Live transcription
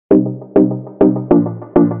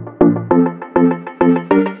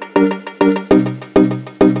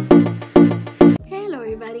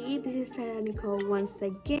once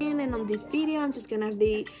again, and on this video I'm just gonna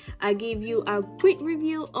be give you a quick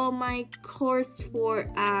review of my course for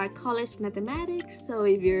college mathematics. So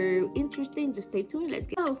if you're interested, just stay tuned. Let's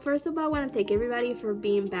go. So first of all, I want to thank everybody for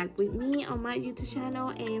being back with me on my YouTube channel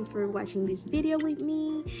and for watching this video with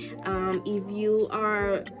me. If you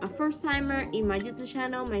are a first timer in my YouTube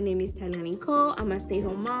channel, my name is Talia Nicole. I'm a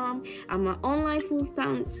stay-home mom. I'm an online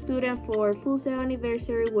full-time student for Full Sail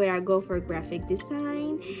Anniversary, where I go for graphic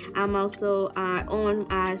design. I'm also on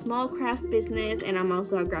a small craft business, and I'm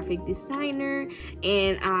also a graphic designer.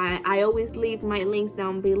 And I always leave my links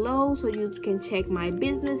down below so you can check my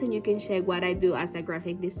business and you can check what I do as a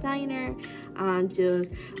graphic designer.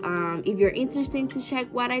 If you're interested to check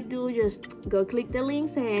what I do, just go click the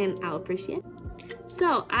links and I'll appreciate it.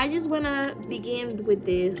 So I just want to begin with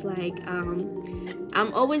this,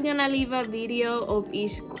 I'm always gonna leave a video of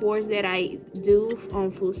each course that I do on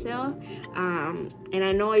Full Sail, and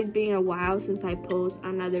I know it's been a while since I post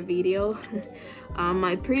another video.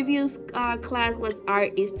 My previous class was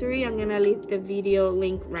art history. I'm gonna leave the video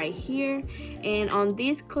link right here, and on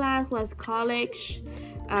this class was college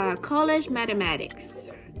mathematics.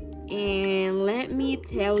 And let me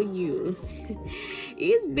tell you,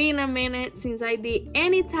 it's been a minute since I did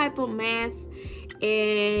any type of math,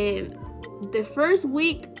 and the first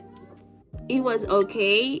week it was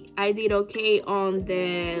okay. I did okay on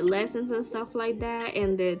the lessons and stuff like that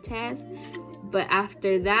and the test, but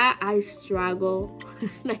after that I struggled.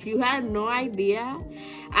 Like, you had no idea.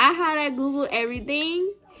 I had to Google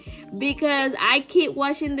everything because I keep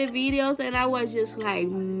watching the videos and I was just like,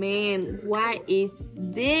 man, what is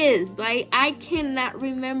this? Like, I cannot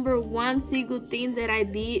remember one single thing that I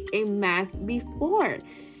did in math before,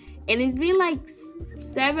 and it's been like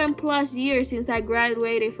 7+ years since I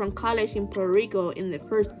graduated from college in Puerto Rico in the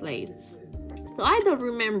first place. So I don't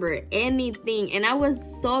remember anything, and I was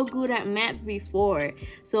so good at math before.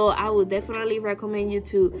 So I would definitely recommend you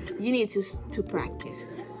need to practice.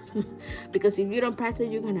 Because if you don't practice,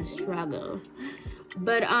 you're gonna struggle.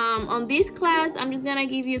 But on this class, I'm just gonna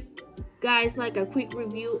give you guys like a quick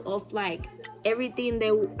review of like everything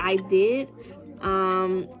that I did.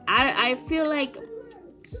 I feel like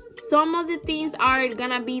some of the things are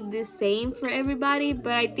gonna be the same for everybody,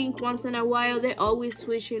 but I think once in a while they're always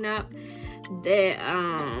switching up the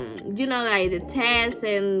like the tests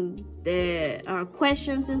and the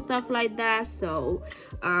questions and stuff like that. So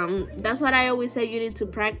that's what I always say, you need to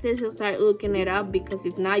practice and start looking it up, because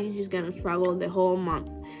if not, you're just gonna struggle the whole month.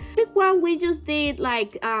 Week one, we just did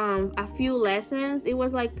like a few lessons. It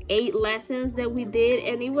was like 8 lessons that we did,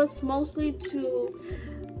 and it was mostly to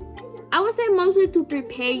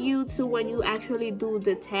prepare you to when you actually do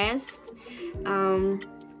the test.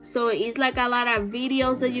 So it's like a lot of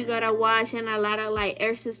videos that you gotta watch and a lot of like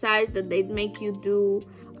exercise that they make you do.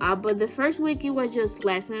 But the first week it was just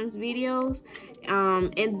lessons videos,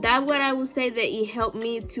 and that's what I would say that it helped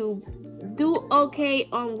me to do okay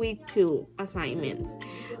on week 2 assignments.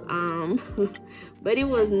 But it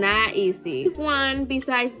was not easy. Week 1,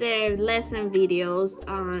 besides the lesson videos,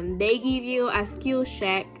 they give you a skill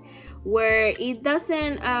check where it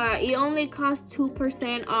doesn't it only costs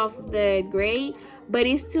 2% of the grade, but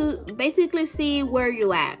it's to basically see where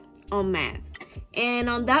you at on math. And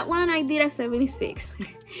on that one I did a 76.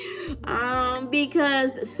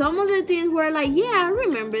 Because some of the things were like, yeah, I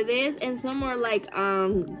remember this, and some were like,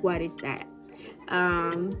 what is that?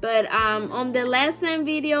 But on the lesson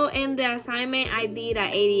video and the assignment I did a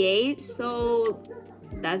 88, so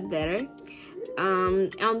that's better.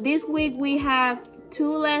 On this week we have 2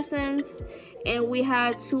 lessons and we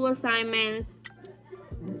had 2 assignments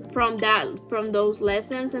from those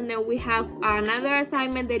lessons, and then we have another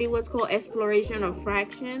assignment that it was called exploration of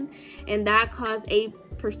fraction, and that cost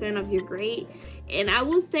 8% of your grade. And I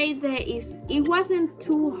would say that it wasn't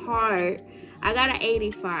too hard. I got an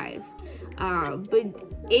 85, but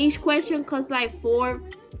each question costs like 4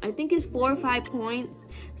 or 5 points.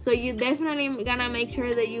 So you definitely gonna make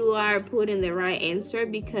sure that you are putting the right answer,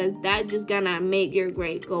 because that just gonna make your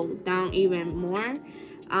grade go down even more.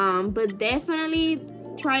 But definitely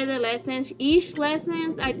try the lessons. Each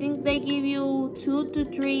lessons, I think they give you 2 to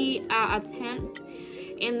 3 attempts,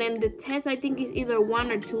 and then the test I think is either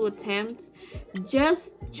 1 or 2 attempts,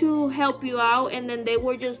 just to help you out. And then they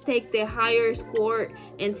will just take the higher score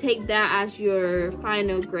and take that as your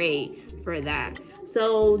final grade for that.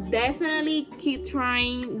 So definitely keep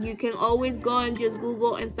trying. You can always go and just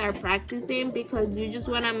Google and start practicing, because you just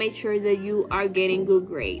want to make sure that you are getting good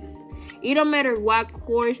grades. It don't matter what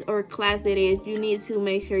course or class it is, you need to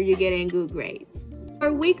make sure you're getting good grades.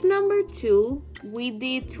 For week number 2, we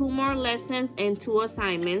did 2 more lessons and 2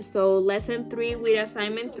 assignments. So lesson 3 with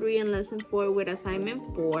assignment 3 and lesson 4 with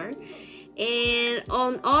assignment 4. And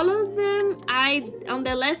on all of them, on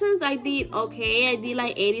the lessons I did okay. I did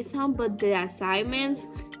like 80 some, but the assignments,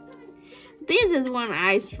 this is when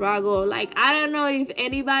I struggle. Like, I don't know if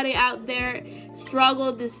anybody out there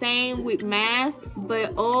struggled the same with math,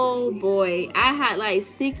 but oh boy, I had like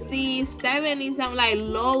 60s, 70s, something like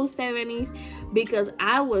low 70s, because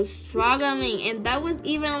I was struggling. And that was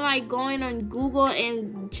even like going on Google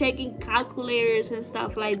and checking calculators and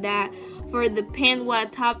stuff like that for depend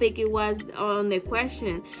what topic it was on the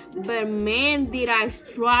question. But man, did I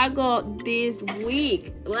struggle this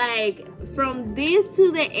week. Like, from this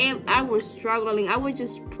to the end, I was struggling. I was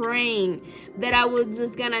just praying that I was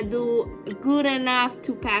just gonna do good enough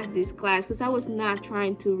to pass this class, because I was not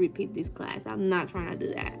trying to repeat this class. I'm not trying to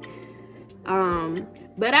do that.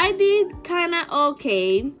 But I did kind of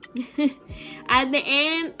okay. At the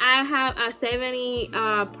end, I have a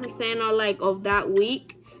 70% or like of that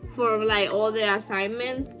week for like all the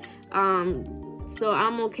assignments. So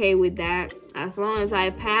I'm okay with that. As long as I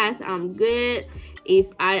pass, I'm good. If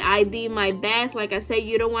I did my best, like I said,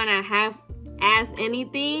 you don't want to have asked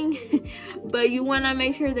anything, but you want to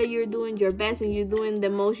make sure that you're doing your best and you're doing the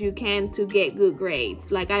most you can to get good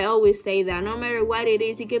grades. Like I always say that no matter what it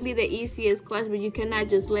is, it can be the easiest class, but you cannot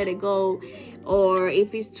just let it go, or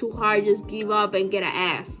if it's too hard, just give up and get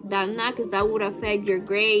an F. Because that would affect your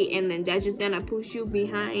grade, and then that's just gonna push you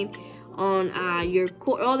behind on your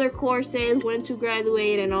other courses, when to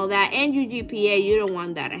graduate and all that, and your GPA. You don't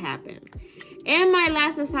want that to happen. And my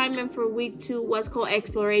last assignment for week 2 was called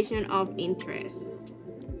Exploration of Interest.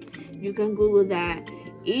 You can Google that.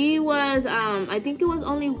 It was, I think it was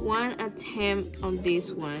only 1 attempt on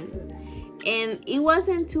this one. And it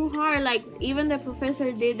wasn't too hard. Like, even the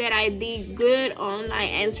professor did that. I did good on like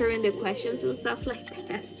answering the questions and stuff like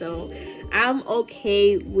that. So I'm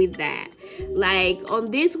okay with that. Like,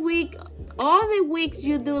 on this week, all the weeks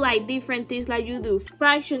you do like different things. Like, you do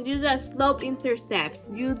fractions, you do slope intercepts,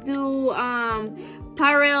 you do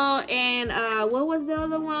parallel and what was the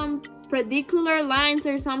other one, perpendicular lines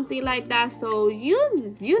or something like that. So you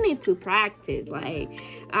need to practice. Like,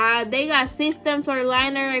 they got systems or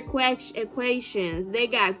linear equations, they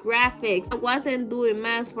got graphics. I wasn't doing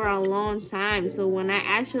math for a long time, so when I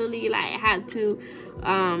actually like had to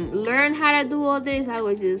learn how to do all this, I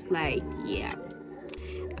was just like, yeah.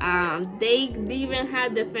 They even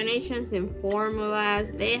had definitions and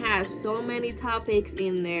formulas. They had so many topics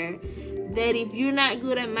in there that if you're not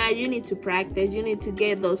good at math, you need to practice. You need to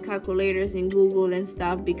get those calculators in Google and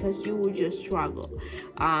stuff, because you will just struggle.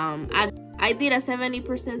 I did a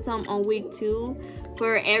 70% sum on week 2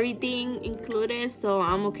 for everything included, so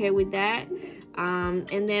I'm okay with that.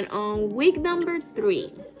 And then on week number 3,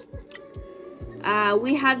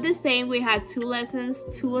 we had the same. We had 2 lessons,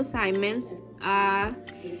 2 assignments.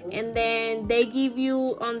 And then they give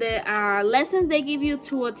you on the lessons, they give you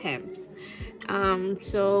 2 attempts.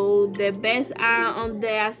 So the best on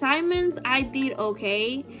the assignments, I did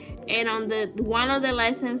okay, and on the one of the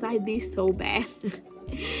lessons, I did so bad.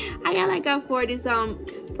 I got like a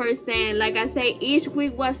 40-some%. Like I say, each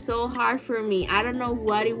week was so hard for me. I don't know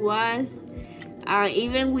what it was.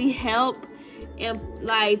 Even with help and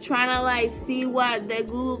like trying to like see what the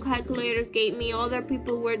Google calculators gave me, other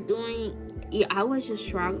people were doing. Yeah, I was just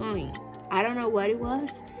struggling. I don't know what it was.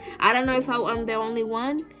 I don't know if I'm the only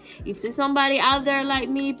one. If there's somebody out there like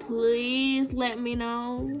me, please let me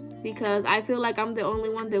know, because I feel like I'm the only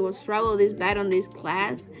one that will struggle this bad on this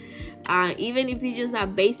class. Even if it's just a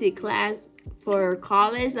basic class for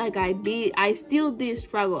college, like I still did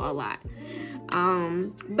struggle a lot.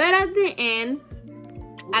 But at the end,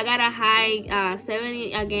 I got a high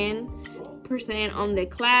 70% on the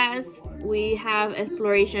class. We have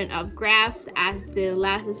exploration of graphs as the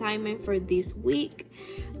last assignment for this week.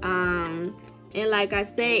 And like I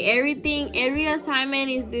say, every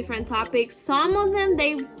assignment is different topics. Some of them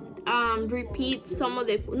they repeat some of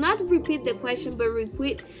the, not repeat the question, but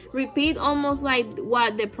repeat almost like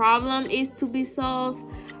what the problem is to be solved.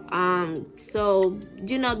 So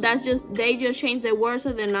you know, that's just, they just change the words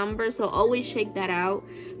or the numbers, so always check that out.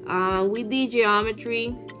 We did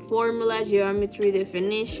geometry, formula, geometry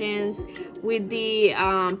definitions, with the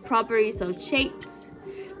properties of shapes,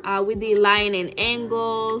 with the line and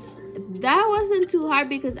angles. That wasn't too hard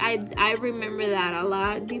because I remember that a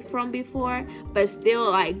lot from before, but still,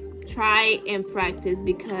 like, try and practice,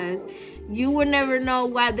 because you will never know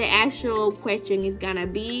what the actual question is gonna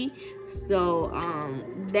be. So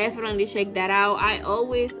definitely check that out. I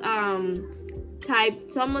always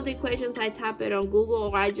type some of the questions, I type it on Google,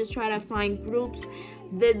 or I just try to find groups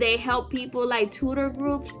that they help people, like tutor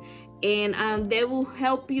groups, and they will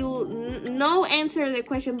help you no answer the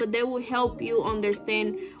question, but they will help you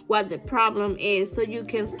understand what the problem is so you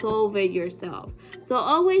can solve it yourself. So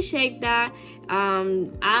always check that.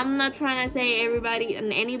 I'm not trying to say everybody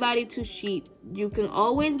and anybody to cheat. You can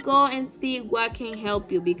always go and see what can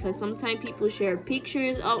help you, because sometimes people share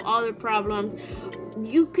pictures of other problems.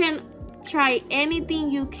 You can try anything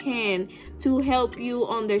you can to help you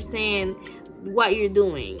understand what you're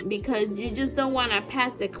doing, because you just don't want to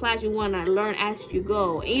pass the class. You want to learn as you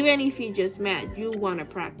go. Even if you just math, you want to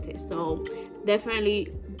practice. So definitely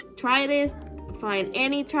try this. Find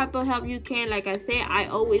any type of help you can. Like I said, I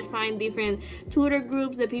always find different tutor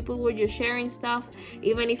groups that people were just sharing stuff,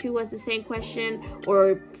 even if it was the same question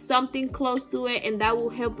or something close to it, and that will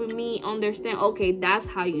help me understand, okay, that's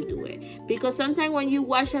how you do it. Because sometimes when you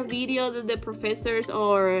watch a video that the professors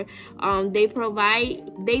or they provide,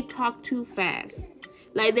 they talk too fast.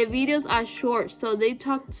 Like, the videos are short, so they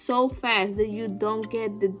talk so fast that you don't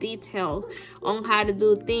get the details on how to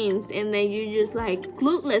do things, and then you just like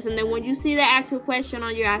clueless. And then when you see the actual question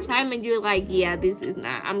on your assignment, you're like, yeah, this is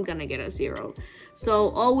not, I'm gonna get a 0. So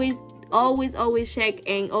always check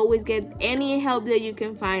and always get any help that you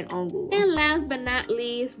can find on Google. And last but not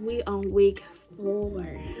least, we on week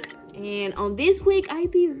 4, and on this week I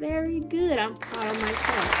did very good. I'm proud of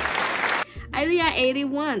myself. I did at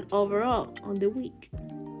 81 overall on the week.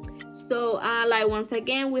 So like, once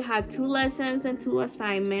again, we had 2 lessons and 2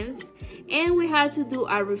 assignments, and we had to do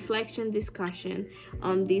a reflection discussion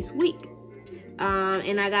on this week,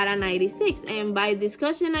 and I got a 96. And by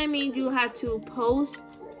discussion, I mean you had to post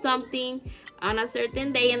something on a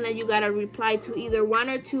certain day, and then you gotta reply to either 1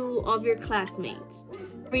 or 2 of your classmates.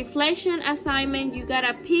 Reflection assignment, you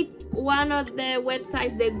gotta pick one of the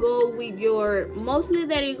websites that go with your, mostly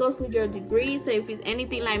that it goes with your degree. So if it's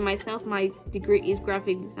anything like myself, my degree is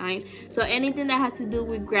graphic design, so anything that has to do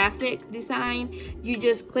with graphic design, you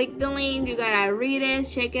just click the link, you gotta read it,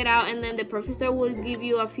 check it out, and then the professor will give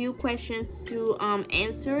you a few questions to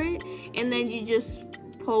answer it, and then you just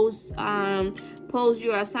post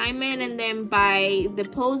your assignment. And then by the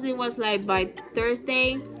post, it was like by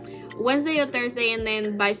Wednesday or Thursday, and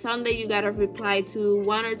then by Sunday you gotta reply to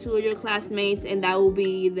 1 or 2 of your classmates, and that will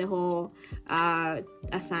be the whole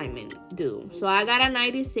assignment due. So I got a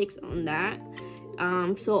 96 on that.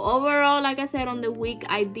 So overall, like I said, on the week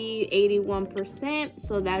I did 81%,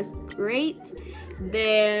 so that's great.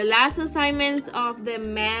 The last assignments of the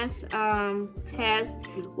math test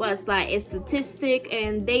was like a statistic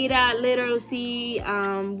and data literacy.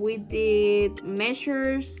 We did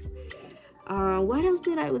measures. What else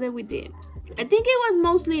did we did? I think it was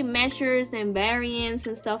mostly measures and variance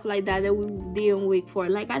and stuff like that we did on week 4.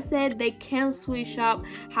 Like I said, they can switch up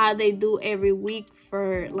how they do every week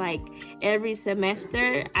for like every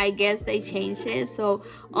semester. I guess they changed it, so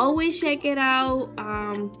always check it out.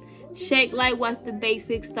 Check like what's the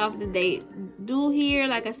basic stuff that they do here.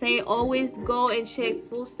 Like I say, always go and check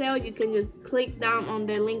Full Sail. You can just click down on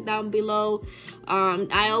the link down below.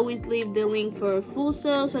 I always leave the link for Full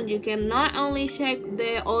Sail, so you can not only check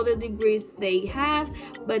the other degrees they have,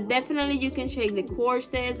 but definitely you can check the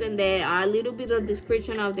courses and the a little bit of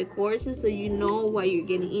description of the courses, so you know what you're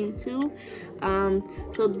getting into.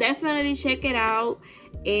 So definitely check it out.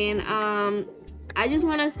 And I just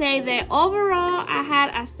want to say that overall I had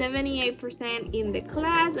a 78% in the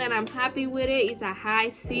class, and I'm happy with it. It's a high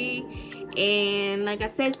C, and like I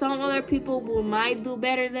said, some other people might do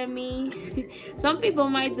better than me. Some people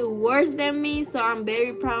might do worse than me, so I'm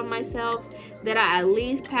very proud of myself that I at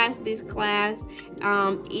least passed this class.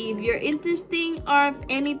 If you're interested or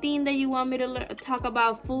anything that you want me to talk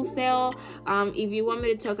about Full Sail, if you want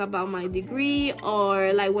me to talk about my degree,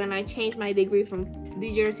 or like when I changed my degree from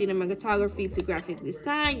digital cinematography to graphic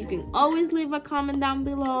design, you can always leave a comment down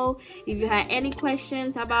below. If you had any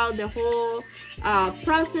questions about the whole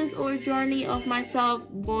process or journey of myself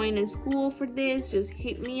going to school for this, just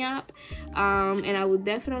hit me up, and I will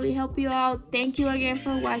definitely help you out. Thank you again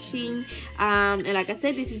for watching, and like I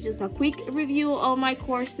said, this is just a quick review of my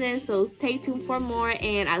courses, so stay tuned for more,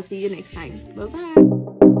 and I'll see you next time. Bye bye.